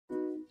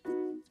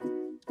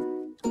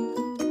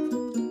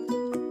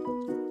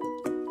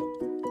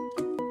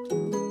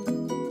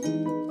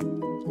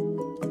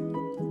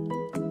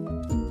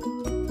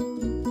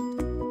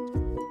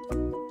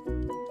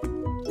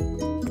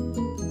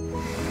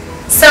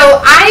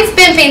I've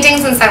been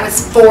painting since I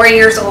was 4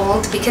 years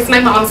old because my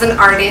mom's an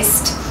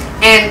artist,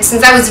 and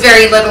since I was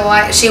very little,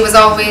 she was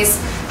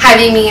always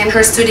having me in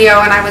her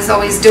studio and I was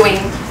always doing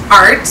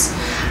art.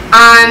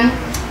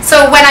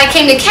 So when I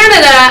came to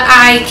Canada,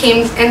 I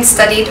came and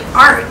studied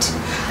art.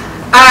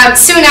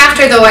 Soon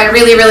after, though, I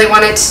really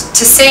wanted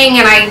to sing,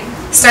 and I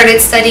started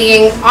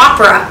studying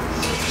opera.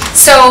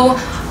 So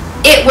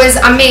it was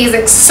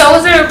amazing,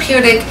 so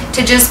therapeutic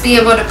to just be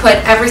able to put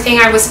everything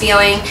I was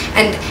feeling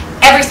and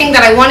everything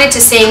that I wanted to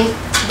sing,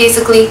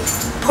 basically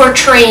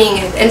portraying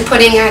it and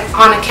putting it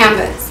on a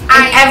canvas.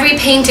 And every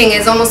painting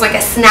is almost like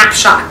a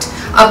snapshot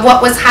of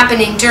what was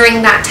happening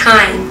during that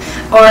time,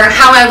 or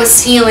how I was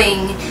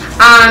feeling.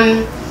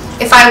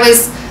 If I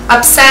was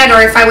upset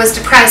or if I was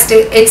depressed,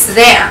 it's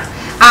there.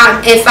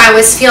 If I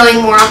was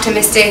feeling more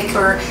optimistic,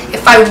 or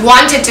if I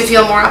wanted to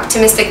feel more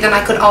optimistic, then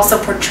I could also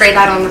portray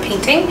that on the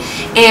painting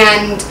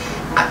and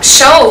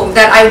show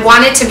that I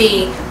wanted to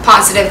be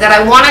positive, that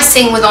I want to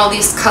sing with all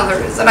these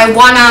colors, that I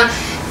want to,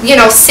 you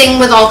know, sing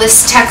with all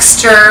this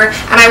texture,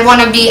 and I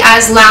want to be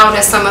as loud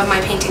as some of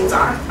my paintings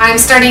are. I'm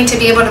starting to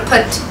be able to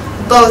put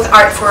both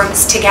art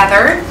forms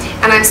together,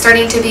 and I'm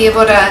starting to be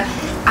able to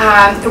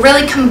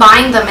really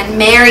combine them and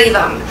marry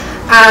them.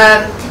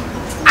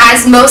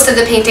 As most of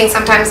the paintings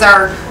sometimes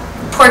are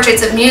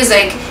portraits of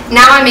music,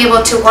 now I'm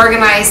able to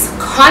organize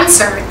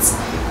concerts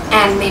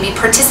and maybe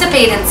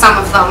participate in some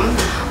of them,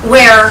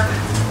 where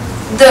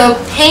the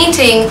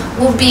painting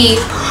will be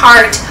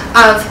part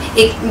of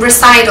a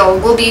recital,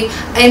 will be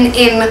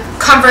in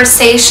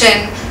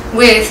conversation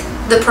with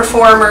the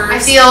performers. I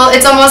feel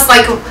it's almost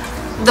like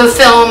the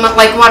film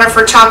like Water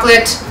for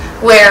Chocolate,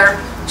 where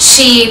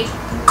she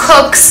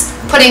cooks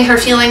putting her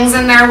feelings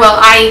in there. Well,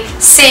 I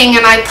sing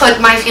and I put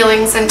my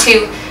feelings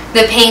into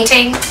the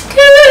painting.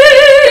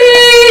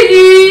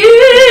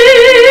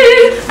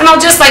 And I'll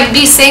just like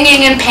be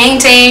singing and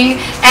painting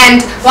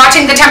and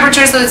watching the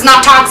temperature so it's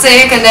not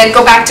toxic, and then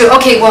go back to,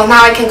 okay, well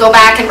now I can go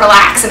back and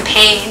relax and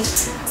paint.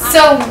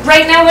 So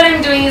right now what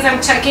I'm doing is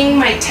I'm checking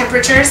my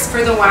temperatures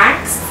for the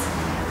wax.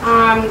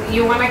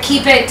 You want to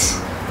keep it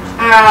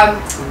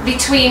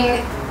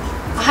between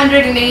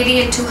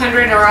 180 and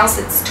 200, or else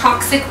it's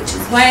toxic, which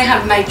is why I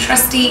have my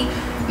trusty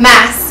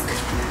mask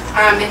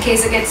in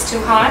case it gets too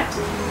hot.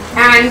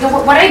 And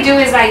what I do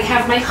is I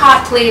have my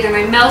hot plate and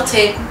I melt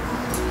it,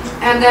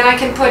 and then I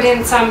can put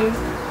in some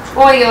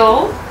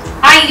oil.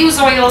 I use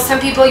oil, some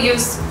people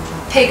use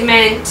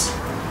pigment,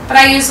 but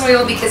I use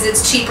oil because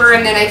it's cheaper,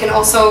 and then I can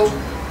also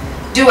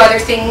do other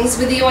things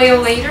with the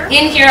oil later.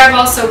 In here I've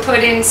also put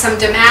in some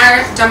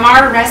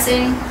damar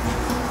resin,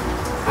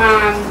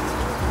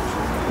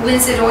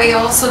 linseed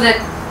oil, so that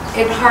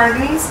it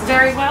hardens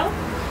very well.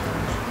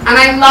 And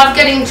I love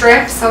getting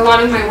drips. A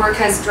lot of my work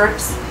has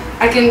drips.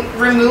 I can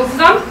remove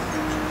them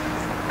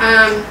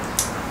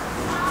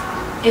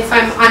if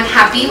I'm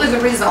unhappy with the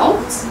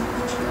results.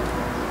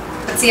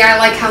 But see, I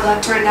like how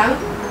that turned out.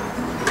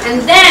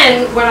 And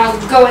then what I'll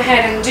go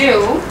ahead and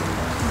do,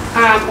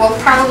 well,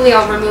 probably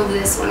I'll remove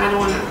this one. I don't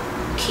want to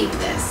keep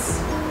this.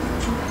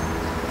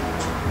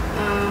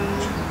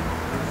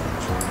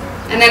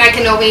 And then I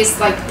can always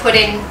like put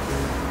in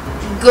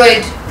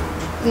good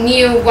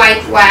new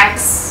white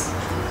wax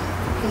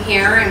in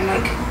here and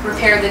like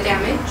repair the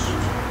damage.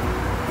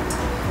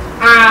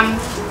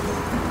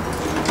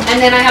 And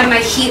then I have my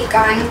heat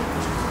gun,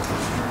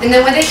 and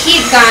then with the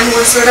heat gun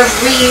we're sort of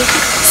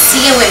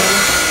re-sealing.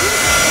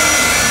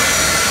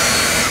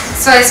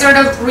 So I sort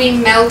of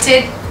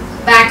re-melted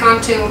back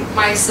onto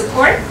my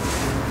support,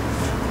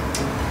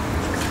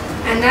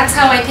 and that's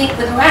how I paint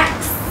with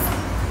wax.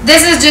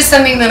 This is just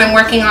something that I'm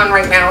working on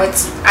right now.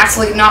 It's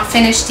absolutely not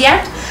finished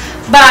yet,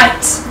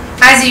 but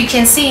as you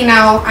can see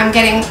now, I'm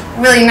getting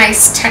really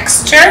nice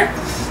texture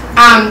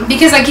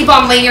because I keep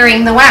on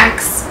layering the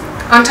wax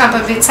on top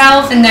of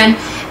itself, and then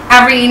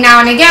every now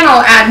and again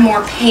I'll add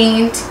more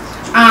paint,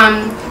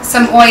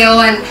 some oil,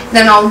 and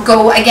then I'll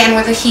go again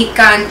with a heat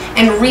gun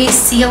and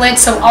re-seal it,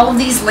 so all of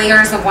these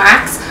layers of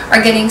wax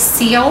are getting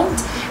sealed.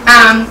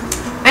 And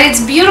it's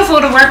beautiful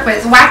to work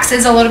with. Wax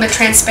is a little bit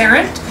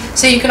transparent,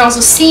 so you can also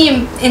see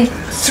in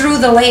through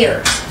the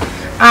layers.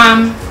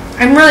 I'm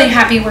really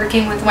happy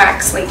working with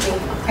wax lately.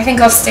 I think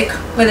I'll stick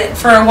with it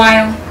for a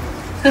while.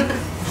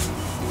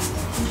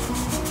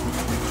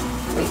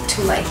 Wait,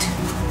 too light.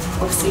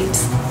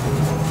 Oopsies.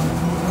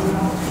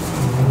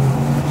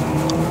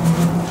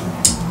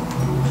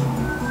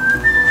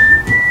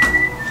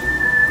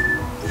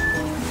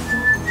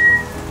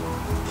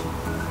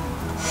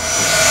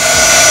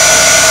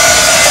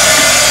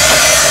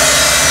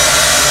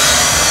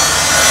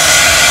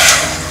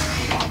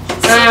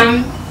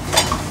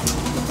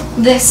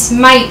 This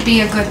might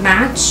be a good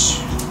match.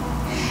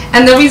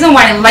 And the reason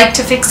why I like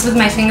to fix with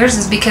my fingers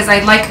is because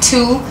I like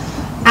to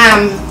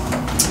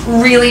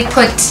really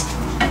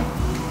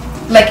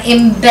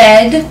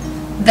embed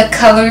the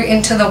color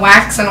into the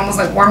wax and almost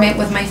like warm it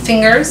with my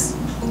fingers.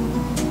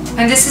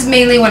 And this is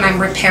mainly when I'm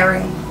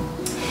repairing.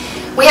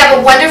 We have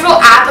a wonderful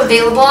app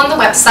available on the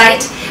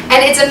website,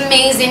 and it's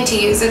amazing to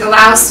use. It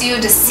allows you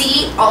to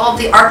see all of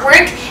the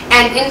artwork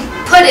and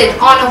put it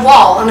on a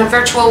wall, on a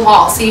virtual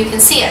wall, so you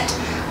can see it.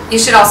 You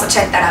should also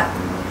check that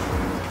out.